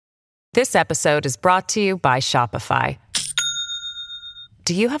This episode is brought to you by Shopify.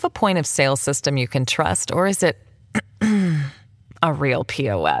 Do you have a point of sale system you can trust, or is it a real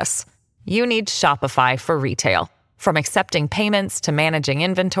POS? You need Shopify for retail. From accepting payments to managing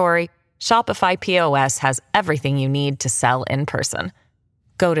inventory, Shopify POS has everything you need to sell in person.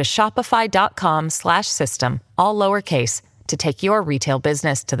 Go to shopify.com/system, all lowercase, to take your retail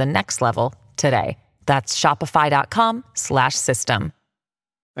business to the next level today. That's shopify.com/system.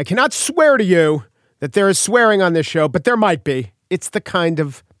 I cannot swear to you that there is swearing on this show, but there might be. It's the kind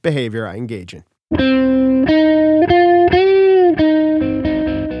of behavior I engage in.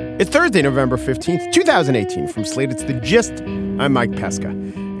 It's Thursday, November 15th, 2018. From Slate, it's The Gist. I'm Mike Pesca.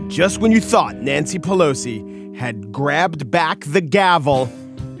 And just when you thought Nancy Pelosi had grabbed back the gavel,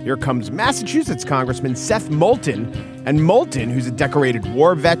 here comes Massachusetts Congressman Seth Moulton. And Moulton, who's a decorated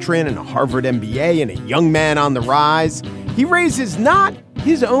war veteran and a Harvard MBA and a young man on the rise, he raises not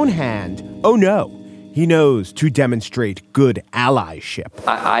his own hand. Oh, no. He knows to demonstrate good allyship.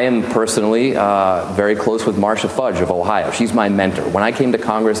 I am personally very close with Marcia Fudge of Ohio. She's my mentor. When I came to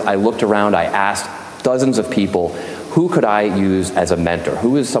Congress, I looked around, I asked dozens of people, who could I use as a mentor?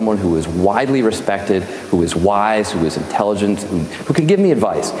 Who is someone who is widely respected, who is wise, who is intelligent, who can give me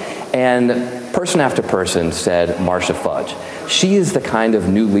advice? And person after person said Marcia Fudge. She is the kind of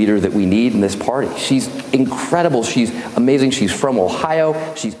new leader that we need in this party. She's incredible. She's amazing. She's from Ohio.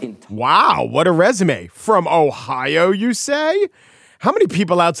 Wow, what a resume. From Ohio, you say? How many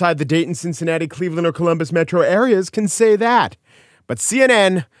people outside the Dayton, Cincinnati, Cleveland, or Columbus metro areas can say that? But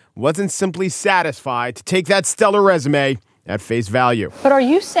CNN wasn't simply satisfied to take that stellar resume at face value. But are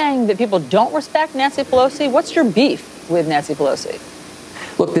you saying that people don't respect Nancy Pelosi? What's your beef with Nancy Pelosi?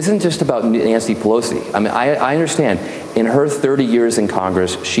 Look, this isn't just about Nancy Pelosi. I mean, I understand in her 30 years in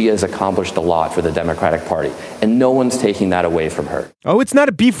Congress, she has accomplished a lot for the Democratic Party, and no one's taking that away from her. Oh, it's not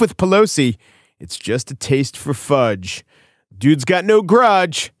a beef with Pelosi. It's just a taste for fudge. Dude's got no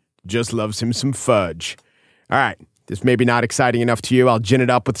grudge, just loves him some fudge. All right. This may be not exciting enough to you. I'll gin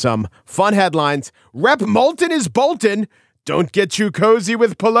it up with some fun headlines. Rep Moulton is Bolton. Don't get too cozy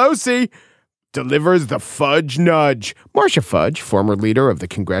with Pelosi. Delivers the fudge nudge. Marcia Fudge, former leader of the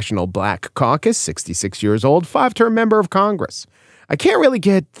Congressional Black Caucus, 66 years old, 5-term member of Congress. I can't really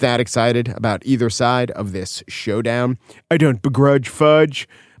get that excited about either side of this showdown. I don't begrudge Fudge,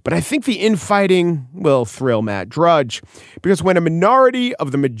 but I think the infighting will thrill Matt Drudge, because when a minority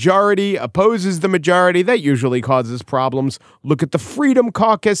of the majority opposes the majority, that usually causes problems. Look at the Freedom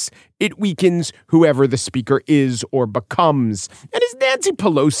Caucus. It weakens whoever the speaker is or becomes. And is Nancy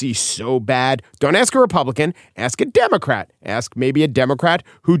Pelosi so bad? Don't ask a Republican. Ask a Democrat. Ask maybe a Democrat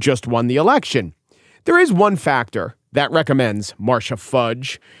who just won the election. There is one factor that recommends Marcia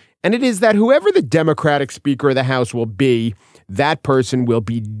Fudge, and it is that whoever the Democratic Speaker of the House will be, that person will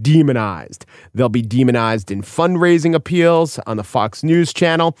be demonized. They'll be demonized in fundraising appeals on the Fox News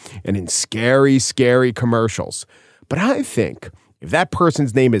channel and in scary, scary commercials. But I think if that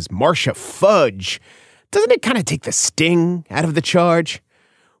person's name is Marcia Fudge, doesn't it kind of take the sting out of the charge?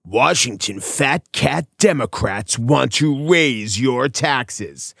 Washington fat cat Democrats want to raise your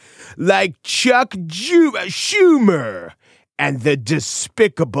taxes, like Chuck Schumer and the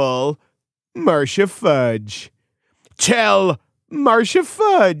despicable Marcia Fudge. Tell Marcia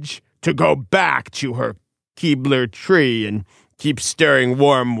Fudge to go back to her Keebler tree and keep stirring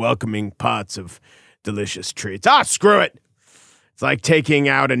warm, welcoming pots of delicious treats. Screw it. It's like taking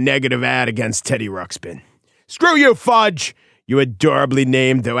out a negative ad against Teddy Ruxpin. Screw you, Fudge, you adorably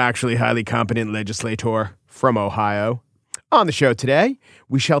named, though actually highly competent legislator from Ohio. On the show today,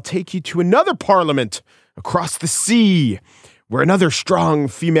 we shall take you to another parliament across the sea, where another strong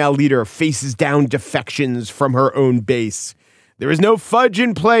female leader faces down defections from her own base. There is no fudge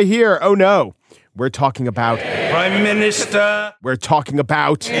in play here. Oh, no. We're talking about Prime Minister. We're talking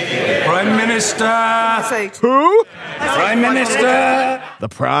about Prime Minister. Who? Prime Minister. The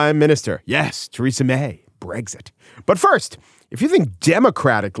Prime Minister. Yes, Theresa May. Brexit. But first, if you think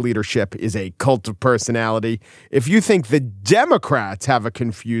Democratic leadership is a cult of personality, if you think the Democrats have a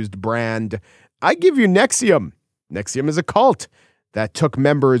confused brand, I give you NXIVM. NXIVM is a cult that took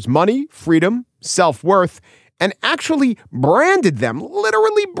members' money, freedom, self-worth, and actually branded them,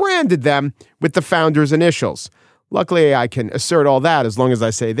 literally branded them with the founders' initials. Luckily, I can assert all that as long as I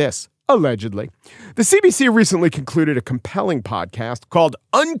say this, allegedly. The CBC recently concluded a compelling podcast called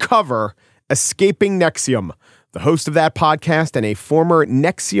Uncover Escaping NXIVM. The host of that podcast and a former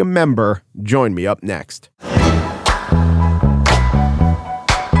NXIVM member join me up next.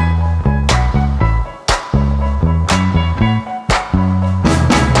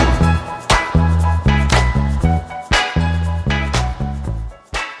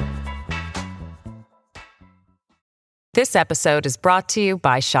 This episode is brought to you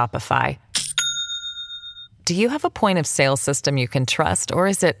by Shopify. Do you have a point of sale system you can trust, or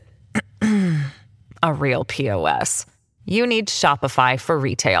is it a real POS? You need Shopify for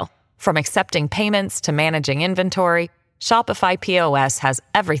retail. From accepting payments to managing inventory, Shopify POS has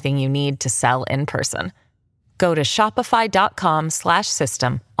everything you need to sell in person. Go to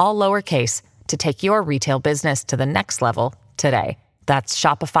shopify.com/system, all lowercase, to take your retail business to the next level today. That's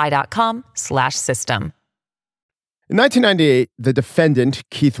shopify.com/system. In 1998, the defendant,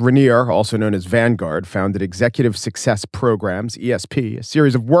 Keith Raniere, also known as Vanguard, founded Executive Success Programs, ESP, a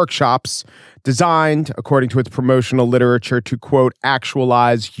series of workshops designed, according to its promotional literature, to, quote,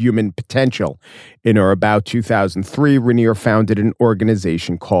 actualize human potential. In or about 2003, Raniere founded an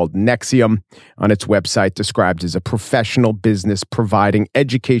organization called NXIVM, on its website described as a professional business providing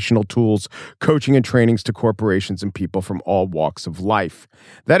educational tools, coaching and trainings to corporations and people from all walks of life.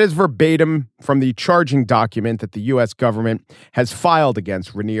 That is verbatim from the charging document that the U.S. government has filed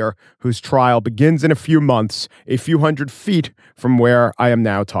against Raniere, whose trial begins in a few months, a few hundred feet from where I am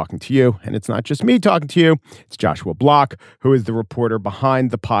now talking to you. And it's not just me talking to you. It's Joshua Bloch, who is the reporter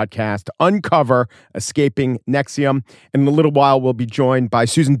behind the podcast Uncover, Escaping NXIVM. In a little while, we'll be joined by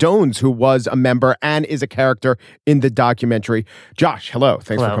Susan Dones, who was a member and is a character in the documentary. Josh, hello.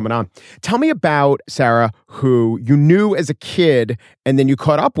 Thanks for coming on. Tell me about Sarah, who you knew as a kid, and then you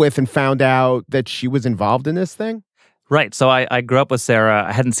caught up with and found out that she was involved in this thing. Right. So I grew up with Sarah.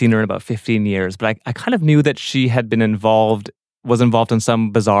 I hadn't seen her in about 15 years, but I kind of knew that she had been was involved in some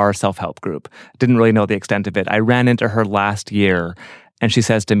bizarre self-help group. Didn't really know the extent of it. I ran into her last year, and she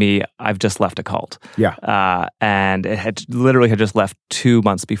says to me, I've just left a cult. Yeah. And it had just left 2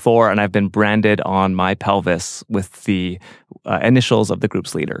 months before, and I've been branded on my pelvis with the initials of the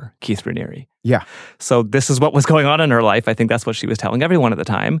group's leader, Keith Raniere. Yeah. So this is what was going on in her life. I think that's what she was telling everyone at the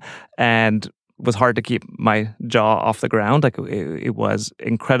time. And was hard to keep my jaw off the ground. Like it was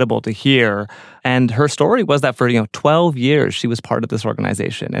incredible to hear. And her story was that for 12 years she was part of this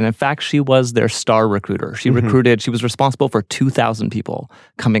organization, and in fact she was their star recruiter. She recruited. She was responsible for 2,000 people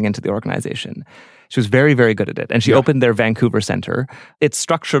coming into the organization. She was very, very good at it. And she opened their Vancouver center. It's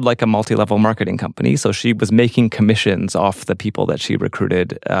structured like a multi-level marketing company. So she was making commissions off the people that she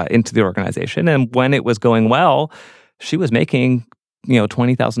recruited into the organization. And when it was going well, she was making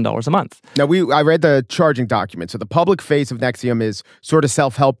 $20,000 a month. Now, I read the charging document. So the public face of NXIVM is sort of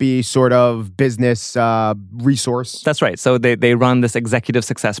self-helpy, sort of business resource. That's right. So they run this executive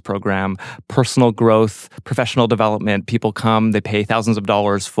success program, personal growth, professional development. People come, they pay thousands of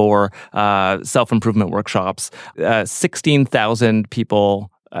dollars for self-improvement workshops. 16,000 people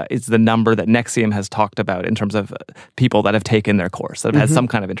is the number that NXIVM has talked about in terms of people that have taken their course, that have had some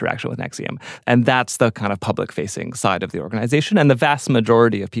kind of interaction with NXIVM. And that's the kind of public-facing side of the organization. And the vast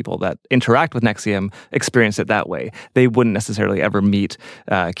majority of people that interact with NXIVM experience it that way. They wouldn't necessarily ever meet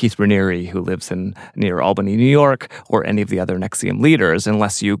Keith Raniere, who lives near Albany, New York, or any of the other NXIVM leaders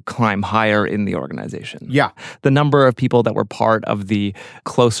unless you climb higher in the organization. Yeah. The number of people that were part of the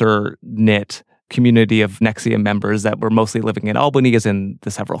closer-knit community of NXIVM members that were mostly living in Albany is in the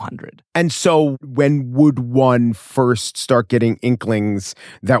several hundred. And so when would one first start getting inklings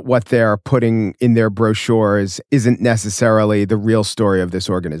that what they're putting in their brochures isn't necessarily the real story of this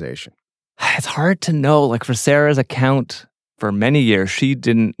organization? It's hard to know. Like for Sarah's account, for many years, she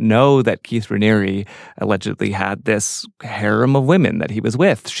didn't know that Keith Raniere allegedly had this harem of women that he was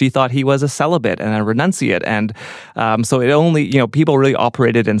with. She thought he was a celibate and a renunciate. And so it only, people really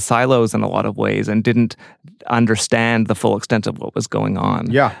operated in silos in a lot of ways and didn't understand the full extent of what was going on.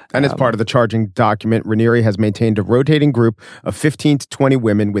 Yeah. And as part of the charging document, Raniere has maintained a rotating group of 15 to 20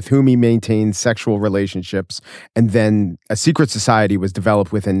 women with whom he maintains sexual relationships. And then a secret society was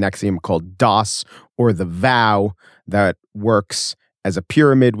developed within NXIVM called DOS, or the Vow, that works as a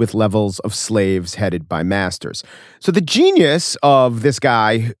pyramid with levels of slaves headed by masters. So the genius of this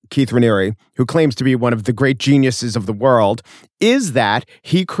guy, Keith Raniere, who claims to be one of the great geniuses of the world, is that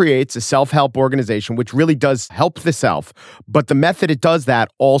he creates a self-help organization which really does help the self. But the method it does that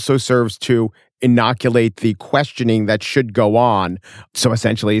also serves to inoculate the questioning that should go on. So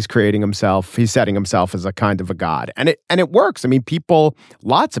essentially he's setting himself as a kind of a god. And it works. I mean,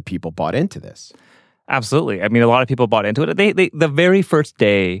 lots of people bought into this. Absolutely. I mean, a lot of people bought into it. They the very first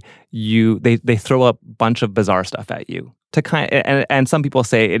day, they throw a bunch of bizarre stuff at you to and some people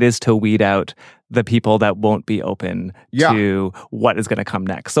say it is to weed out the people that won't be open to what is going to come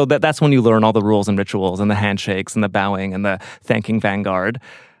next. So that's when you learn all the rules and rituals and the handshakes and the bowing and the thanking Vanguard.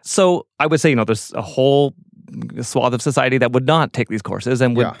 So I would say, there's a whole swath of society that would not take these courses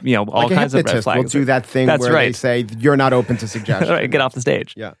and would, all like kinds of red flags. Will do that thing That's where right. they say, you're not open to suggestions. Right, get off the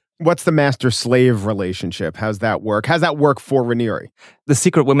stage. Yeah. What's the master-slave relationship? How's that work? How's that work for Raniere? The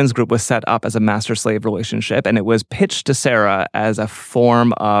secret women's group was set up as a master-slave relationship, and it was pitched to Sarah as a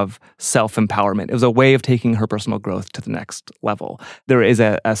form of self-empowerment. It was a way of taking her personal growth to the next level. There is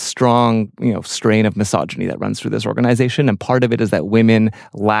a strong, strain of misogyny that runs through this organization, and part of it is that women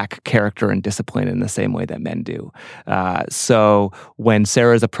lack character and discipline in the same way that men do. So when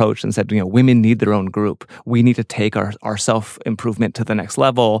Sarah's approached and said, women need their own group, we need to take our self-improvement to the next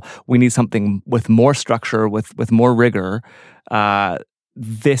level, we need something with more structure, with more rigor,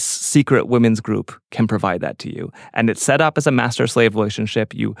 this secret women's group can provide that to you. And it's set up as a master-slave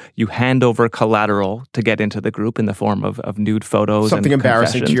relationship. You hand over collateral to get into the group in the form of nude photos. Something and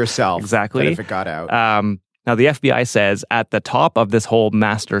embarrassing to yourself. Exactly. If it got out. Now, the FBI says at the top of this whole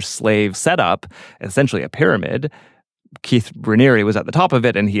master-slave setup, essentially a pyramid, Keith Raniere was at the top of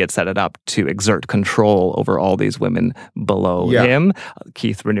it, and he had set it up to exert control over all these women below him.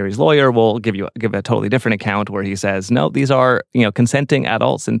 Keith Raniere's lawyer will give a totally different account where he says, no, these are consenting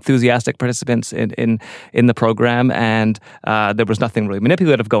adults, enthusiastic participants in the program, and there was nothing really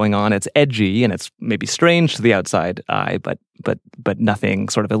manipulative going on. It's edgy and it's maybe strange to the outside eye, but nothing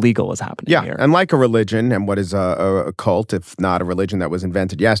sort of illegal is happening here. And like a religion, and what is a cult, if not a religion that was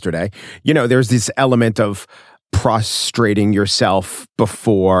invented yesterday, there's this element of prostrating yourself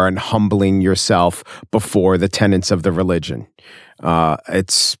before and humbling yourself before the tenets of the religion.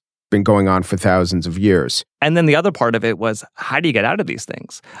 It's been going on for thousands of years. And then the other part of it was, how do you get out of these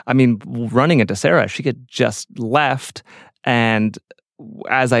things? I mean, running into Sarah, she had just left, and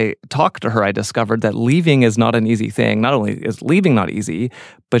as I talked to her, I discovered that leaving is not an easy thing. Not only is leaving not easy,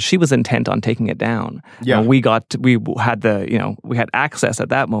 but she was intent on taking it down. Yeah. And we had access at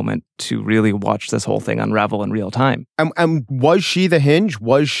that moment to really watch this whole thing unravel in real time. And was she the hinge?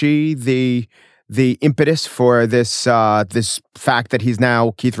 Was she the impetus for this fact that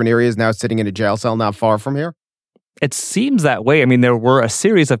Keith Raniere is now sitting in a jail cell not far from here? It seems that way. I mean, there were a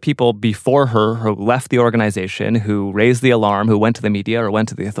series of people before her who left the organization, who raised the alarm, who went to the media or went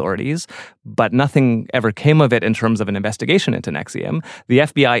to the authorities, but nothing ever came of it in terms of an investigation into NXIVM. The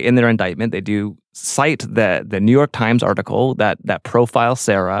FBI, in their indictment, they do cite the New York Times article that profiles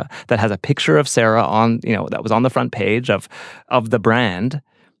Sarah, that has a picture of Sarah on, that was on the front page of the brand.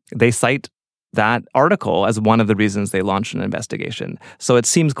 They cite that article as one of the reasons they launched an investigation. So it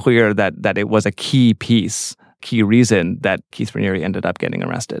seems clear that it was a key reason that Keith Raniere ended up getting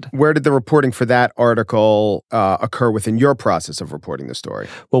arrested. Where did the reporting for that article occur within your process of reporting the story?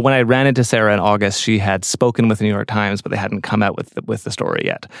 Well, when I ran into Sarah in August, she had spoken with the New York Times, but they hadn't come out with the story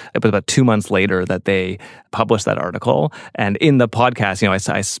yet. It was about 2 months later that they published that article. And in the podcast,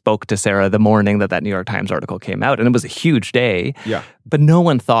 I spoke to Sarah the morning that New York Times article came out, and it was a huge day. Yeah. But no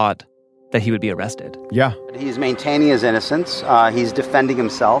one thought that he would be arrested. Yeah. He's maintaining his innocence. He's defending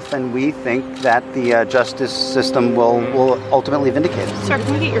himself, and we think that the justice system will ultimately vindicate him. Sir,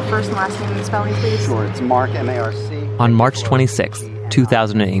 can we get your first and last name and spelling, please? Sure, it's Mark, M-A-R-C. On March 26,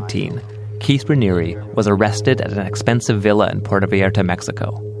 2018, Keith Raniere was arrested at an expensive villa in Puerto Vallarta,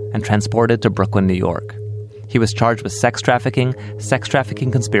 Mexico, and transported to Brooklyn, New York. He was charged with sex trafficking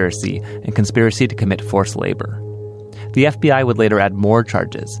conspiracy, and conspiracy to commit forced labor. The FBI would later add more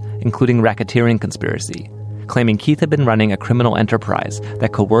charges, including racketeering conspiracy, claiming Keith had been running a criminal enterprise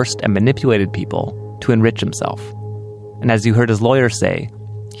that coerced and manipulated people to enrich himself. And as you heard his lawyer say,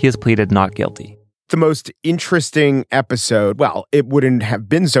 he has pleaded not guilty. The most interesting episode, well, it wouldn't have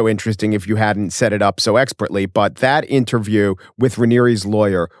been so interesting if you hadn't set it up so expertly, but that interview with Raniere's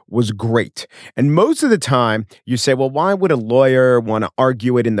lawyer was great. And most of the time, you say, well, why would a lawyer want to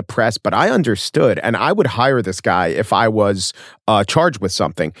argue it in the press? But I understood, and I would hire this guy if I was charged with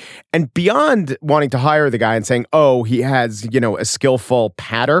something. And beyond wanting to hire the guy and saying, oh, he has, a skillful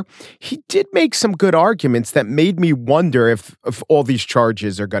patter, he did make some good arguments that made me wonder if all these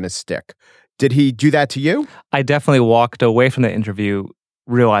charges are going to stick. Did he do that to you? I definitely walked away from the interview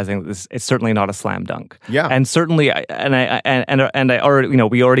realizing that it's certainly not a slam dunk. Yeah. And certainly, I already,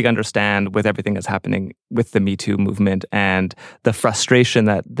 we already understand with everything that's happening with the Me Too movement and the frustration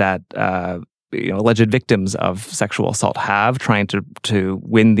that alleged victims of sexual assault have trying to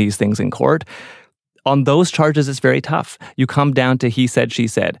win these things in court. On those charges, it's very tough. You come down to he said, she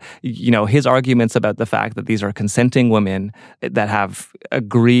said. His arguments about the fact that these are consenting women that have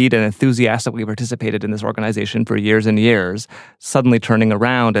agreed and enthusiastically participated in this organization for years and years, suddenly turning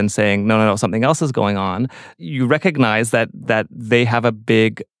around and saying, no, something else is going on. You recognize that they have a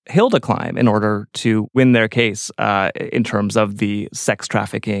big hill to climb in order to win their case in terms of the sex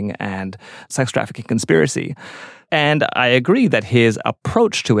trafficking and sex trafficking conspiracy. And I agree that his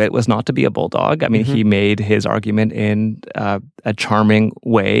approach to it was not to be a bulldog. I mean, he made his argument in a charming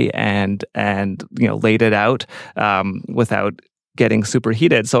way and laid it out without getting super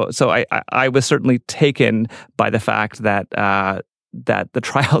heated. So I was certainly taken by the fact that that the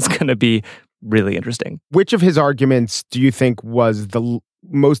trial is going to be really interesting. Which of his arguments do you think was the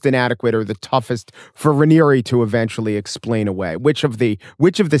most inadequate or the toughest for Raniere to eventually explain away? Which of the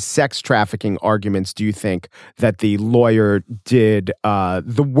sex trafficking arguments do you think that the lawyer did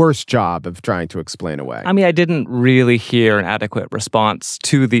the worst job of trying to explain away? I mean, I didn't really hear an adequate response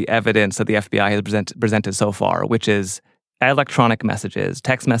to the evidence that the FBI has presented so far, which is electronic messages,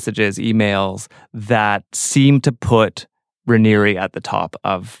 text messages, emails that seem to put Raniere at the top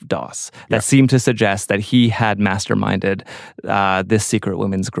of DOS, that seemed to suggest that he had masterminded this secret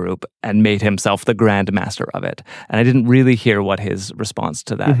women's group and made himself the grand master of it. And I didn't really hear what his response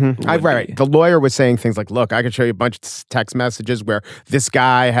to that would be. The lawyer was saying things like, look, I could show you a bunch of text messages where this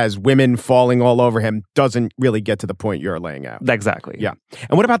guy has women falling all over him, doesn't really get to the point you're laying out. Exactly. Yeah.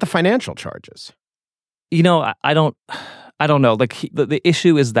 And what about the financial charges? You know, I don't know. Like the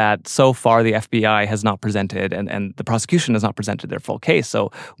issue is that so far the FBI has not presented and the prosecution has not presented their full case.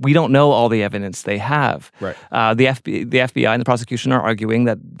 So we don't know all the evidence they have. Right. The FBI and the prosecution are arguing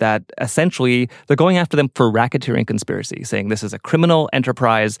that essentially they're going after them for racketeering conspiracy, saying this is a criminal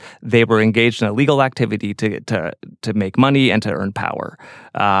enterprise. They were engaged in illegal activity to make money and to earn power.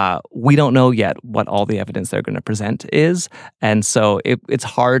 We don't know yet what all the evidence they're going to present is, and so it's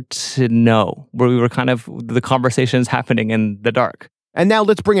hard to know. Where we were kind of the conversations happening in the dark. And now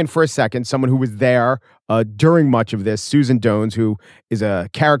let's bring in for a second someone who was there during much of this, Susan Dones, who is a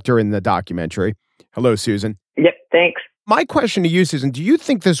character in the documentary. Hello, Susan. Yep, thanks. My question to you, Susan, do you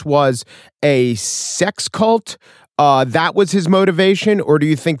think this was a sex cult? That was his motivation? Or do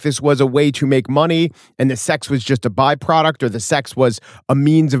you think this was a way to make money and the sex was just a byproduct, or the sex was a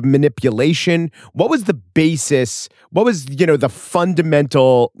means of manipulation? What was the basis? What was, the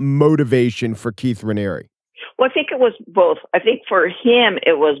fundamental motivation for Keith Raniere? Well, I think it was both. I think for him,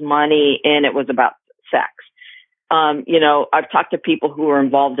 it was money and it was about sex. I've talked to people who were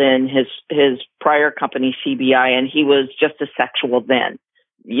involved in his prior company, CBI, and he was just a sexual then.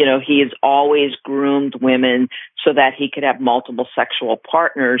 He has always groomed women so that he could have multiple sexual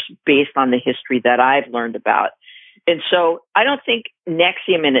partners based on the history that I've learned about. And so I don't think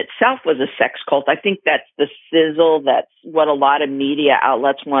NXIVM in itself was a sex cult. I think that's the sizzle. That's what a lot of media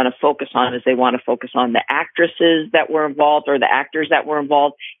outlets want to focus on, is they want to focus on the actresses that were involved or the actors that were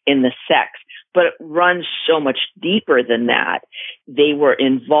involved in the sex. But it runs so much deeper than that. They were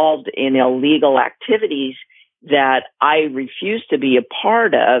involved in illegal activities that I refuse to be a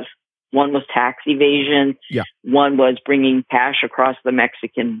part of. One was tax evasion. Yeah. One was bringing cash across the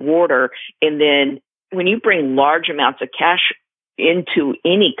Mexican border. And then when you bring large amounts of cash into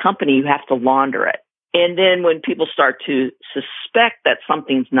any company, you have to launder it. And then when people start to suspect that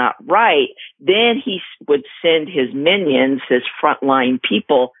something's not right, then he would send his minions, his frontline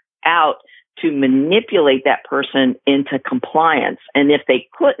people, out to manipulate that person into compliance. And if they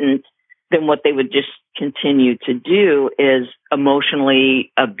couldn't, then what they would just continue to do is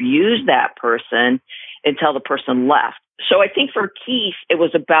emotionally abuse that person until the person left. So I think for Keith, it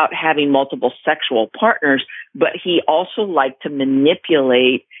was about having multiple sexual partners, but he also liked to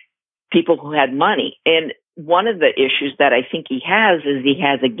manipulate people who had money. And one of the issues that I think he has is he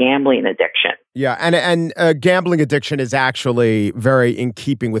has a gambling addiction. Yeah, and gambling addiction is actually very in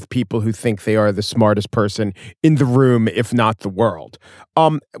keeping with people who think they are the smartest person in the room, if not the world.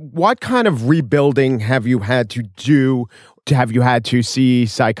 What kind of rebuilding have you had to do? Have you had to see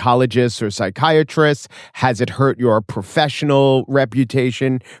psychologists or psychiatrists? Has it hurt your professional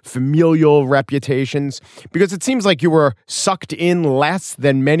reputation, familial reputations? Because it seems like you were sucked in less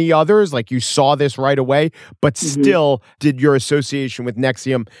than many others, like you saw this right away, but still did your association with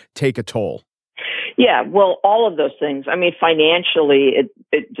NXIVM take a toll? Yeah, well, all of those things. I mean, financially,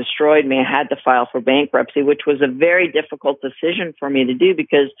 it destroyed me. I had to file for bankruptcy, which was a very difficult decision for me to do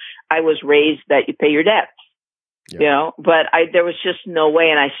because I was raised that you pay your debts. Yeah. But there was just no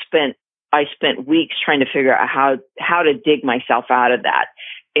way. And I spent weeks trying to figure out how to dig myself out of that.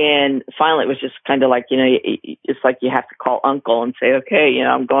 And finally, it was just kind of like, it's like you have to call uncle and say, okay,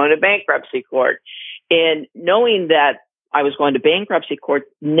 I'm going to bankruptcy court. And knowing that I was going to bankruptcy court,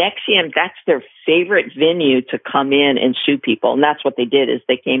 NXIVM, that's their favorite venue to come in and sue people. And that's what they did, is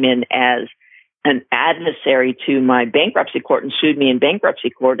they came in as an adversary to my bankruptcy court and sued me in bankruptcy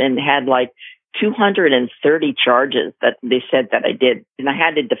court and had like 230 charges that they said that I did. And I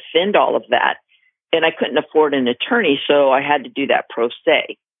had to defend all of that. And I couldn't afford an attorney, so I had to do that pro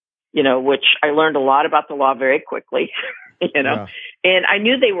se. which I learned a lot about the law very quickly, Yeah. and I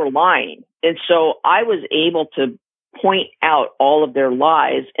knew they were lying. And so I was able to point out all of their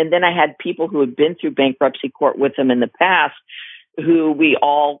lies. And then I had people who had been through bankruptcy court with them in the past who we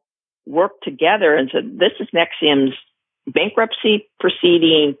all worked together and said, this is NXIVM's bankruptcy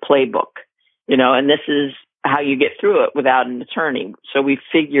proceeding playbook, and this is how you get through it without an attorney. So we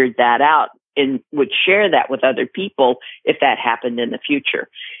figured that out and would share that with other people if that happened in the future.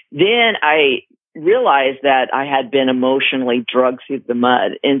 Then I realized that I had been emotionally drugged through the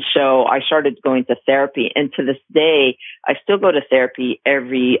mud. And so I started going to therapy. And to this day, I still go to therapy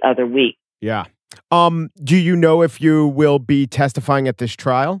every other week. Yeah. Do you know if you will be testifying at this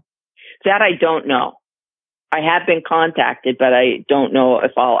trial? That I don't know. I have been contacted, but I don't know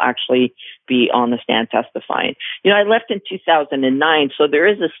if I'll actually be on the stand testifying. I left in 2009, so there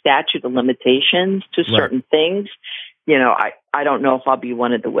is a statute of limitations to certain things. I don't know if I'll be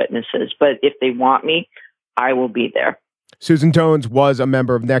one of the witnesses, but if they want me, I will be there. Susan Tones was a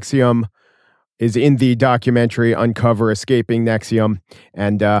member of NXIVM, is in the documentary Uncover Escaping NXIVM,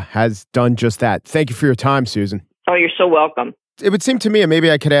 and has done just that. Thank you for your time, Susan. Oh, you're so welcome. It would seem to me, and maybe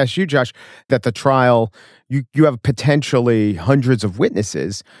I could ask you, Josh, that the trial, you have potentially hundreds of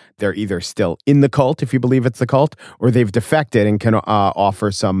witnesses. They're either still in the cult, if you believe it's the cult, or they've defected and can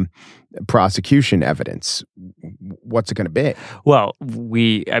offer some prosecution evidence. What's it going to be? Well,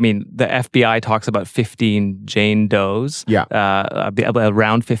 the FBI talks about 15 Jane Does. Yeah.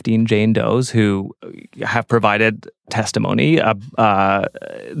 Around 15 Jane Does who have provided testimony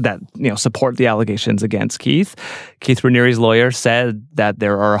that support the allegations against Keith. Keith Raniere's lawyer said that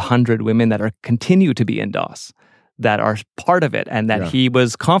there are 100 women that continue to be in DOS that are part of it, and that he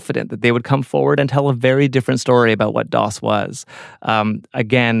was confident that they would come forward and tell a very different story about what DOS was.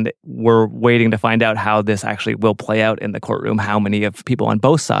 Again, we're waiting to find out how this actually will play out in the courtroom, how many of people on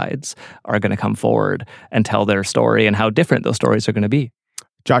both sides are going to come forward and tell their story, and how different those stories are going to be.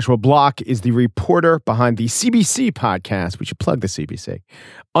 Joshua Bloch is the reporter behind the CBC podcast. We should plug the CBC.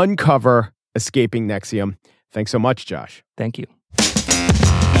 Uncover Escaping NXIVM. Thanks so much, Josh. Thank you.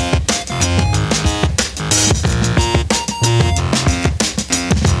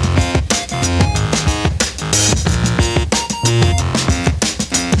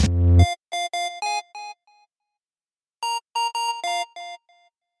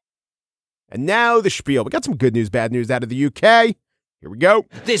 And now the spiel. We got some good news, bad news out of the UK. Here we go.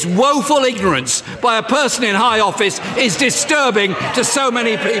 This woeful ignorance by a person in high office is disturbing to so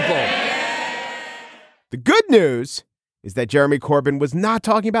many people. The good news is that Jeremy Corbyn was not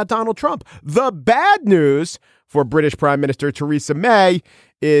talking about Donald Trump. The bad news for British Prime Minister Theresa May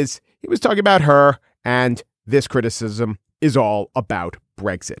is he was talking about her, and this criticism is all about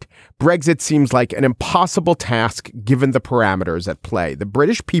Brexit. Brexit seems like an impossible task given the parameters at play. The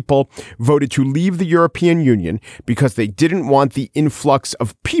British people voted to leave the European Union because they didn't want the influx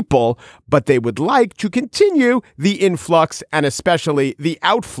of people, but they would like to continue the influx and especially the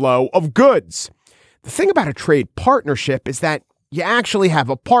outflow of goods. The thing about a trade partnership is that you actually have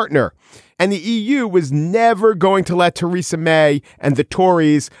a partner. And the EU was never going to let Theresa May and the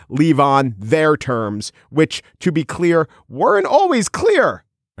Tories leave on their terms, which, to be clear, weren't always clear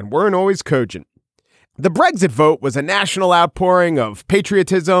and weren't always cogent. The Brexit vote was a national outpouring of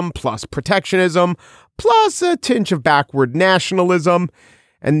patriotism plus protectionism plus a tinge of backward nationalism.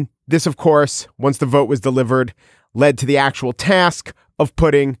 And this, of course, once the vote was delivered, led to the actual task of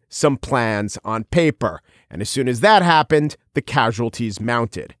putting some plans on paper. And as soon as that happened, the casualties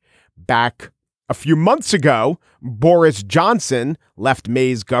mounted. Back a few months ago, Boris Johnson left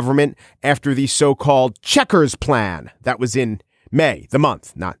May's government after the so-called Chequers plan. That was in May, the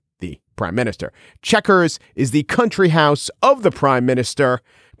month, not the prime minister. Chequers is the country house of the prime minister.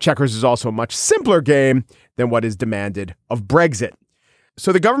 Chequers is also a much simpler game than what is demanded of Brexit.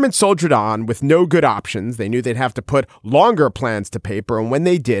 So the government soldiered on with no good options. They knew they'd have to put longer plans to paper, and when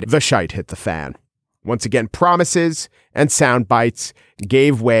they did, the shite hit the fan. Once again, promises and sound bites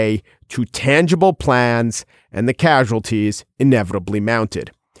gave way to tangible plans, and the casualties inevitably mounted.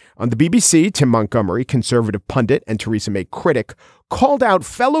 On the BBC, Tim Montgomery, conservative pundit and Theresa May critic, called out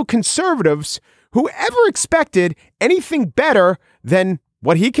fellow conservatives who ever expected anything better than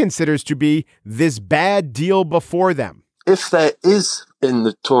what he considers to be this bad deal before them. If there is in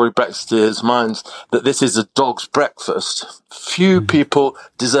the Tory Brexiteers' minds that this is a dog's breakfast, few people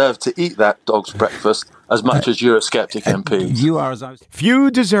deserve to eat that dog's breakfast as much as Eurosceptic MPs.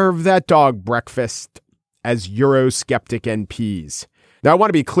 Few deserve that dog breakfast as Eurosceptic MPs. Now, I want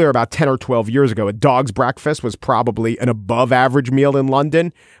to be clear, about 10 or 12 years ago, a dog's breakfast was probably an above-average meal in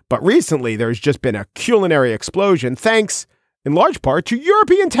London. But recently, there's just been a culinary explosion, thanks in large part to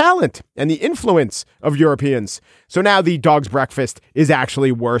European talent and the influence of Europeans. So now the dog's breakfast is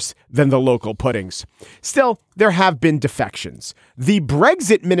actually worse than the local puddings. Still, there have been defections. The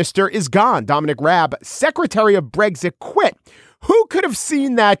Brexit minister is gone. Dominic Raab, Secretary of Brexit, quit. Who could have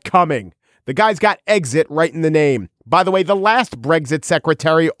seen that coming? The guy's got exit right in the name. By the way, the last Brexit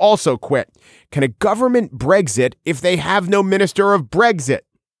secretary also quit. Can a government Brexit if they have no minister of Brexit?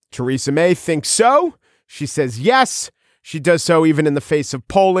 Theresa May thinks so. She says yes. She does so even in the face of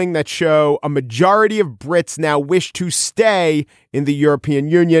polling that show a majority of Brits now wish to stay in the European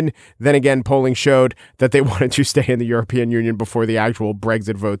Union. Then again, polling showed that they wanted to stay in the European Union before the actual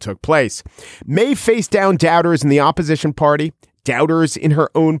Brexit vote took place. May faced down doubters in the opposition party, doubters in her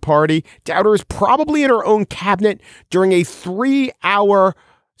own party, doubters probably in her own cabinet during a 3-hour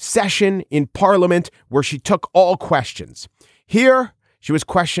session in Parliament where she took all questions. Here, she was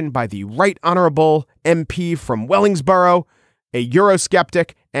questioned by the Right Honourable MP from Wellingsborough, a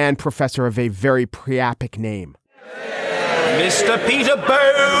Eurosceptic and professor of a very priapic name. Mr. Peter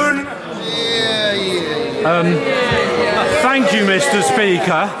Bone! Thank you, Mr.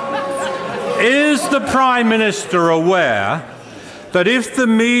 Speaker. Is the Prime Minister aware that if the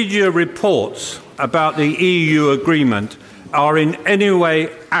media reports about the EU agreement are in any way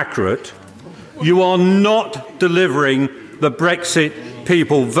accurate, you are not delivering the Brexit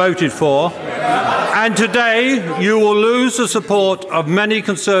people voted for, and today you will lose the support of many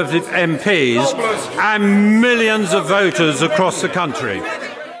Conservative MPs and millions of voters across the country?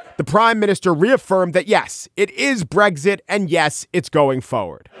 The Prime Minister reaffirmed that, yes, it is Brexit, and yes, it's going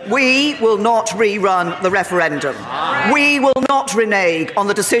forward. We will not rerun the referendum. We will not renege on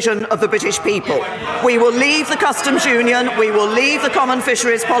the decision of the British people. We will leave the customs union, we will leave the common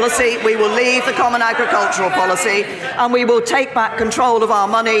fisheries policy, we will leave the common agricultural policy, and we will take back control of our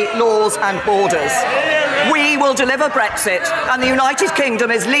money, laws and borders. We will deliver Brexit, and the United Kingdom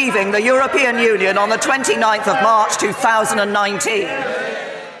is leaving the European Union on the 29th of March 2019.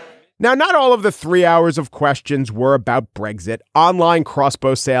 Now, not all of the 3 hours of questions were about Brexit. Online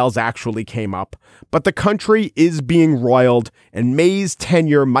crossbow sales actually came up. But the country is being roiled, and May's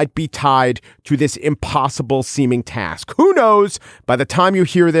tenure might be tied to this impossible-seeming task. Who knows? By the time you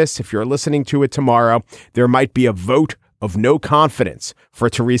hear this, if you're listening to it tomorrow, there might be a vote of no confidence for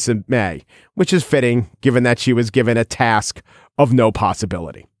Theresa May, which is fitting given that she was given a task of no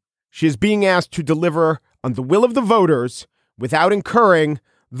possibility. She is being asked to deliver on the will of the voters without incurring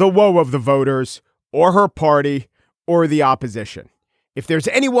the woe of the voters or her party or the opposition. If there's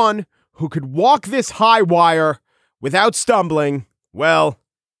anyone who could walk this high wire without stumbling, well,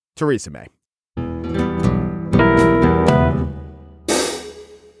 Theresa May.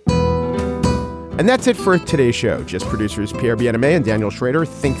 And that's it for today's show. Just producers Pierre Bien-Aimé and Daniel Schrader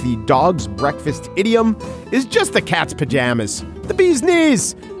think the dog's breakfast idiom is just the cat's pajamas, the bee's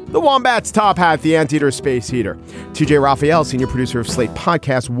knees, the wombat's top hat, the anteater space heater. TJ Raphael, senior producer of Slate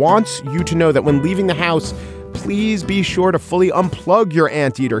Podcast, wants you to know that when leaving the house, please be sure to fully unplug your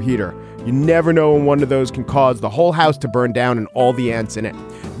anteater heater. You never know when one of those can cause the whole house to burn down and all the ants in it.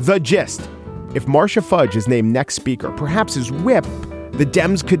 The gist: if Marcia Fudge is named next speaker, perhaps as whip, the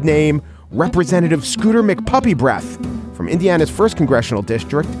Dems could name Representative Scooter McPuppybreath. From Indiana's 1st Congressional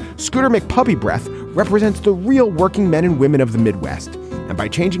District, Scooter McPuppybreath represents the real working men and women of the Midwest. And by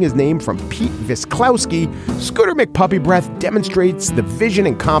changing his name from Pete Visklowski, Scooter McPuppybreath demonstrates the vision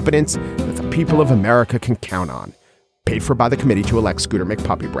and competence that the people of America can count on. Paid for by the committee to elect Scooter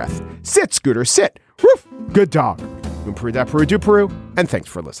McPuppybreath. Sit, Scooter, sit. Woof. Good dog. And thanks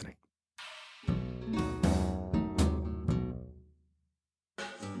for listening.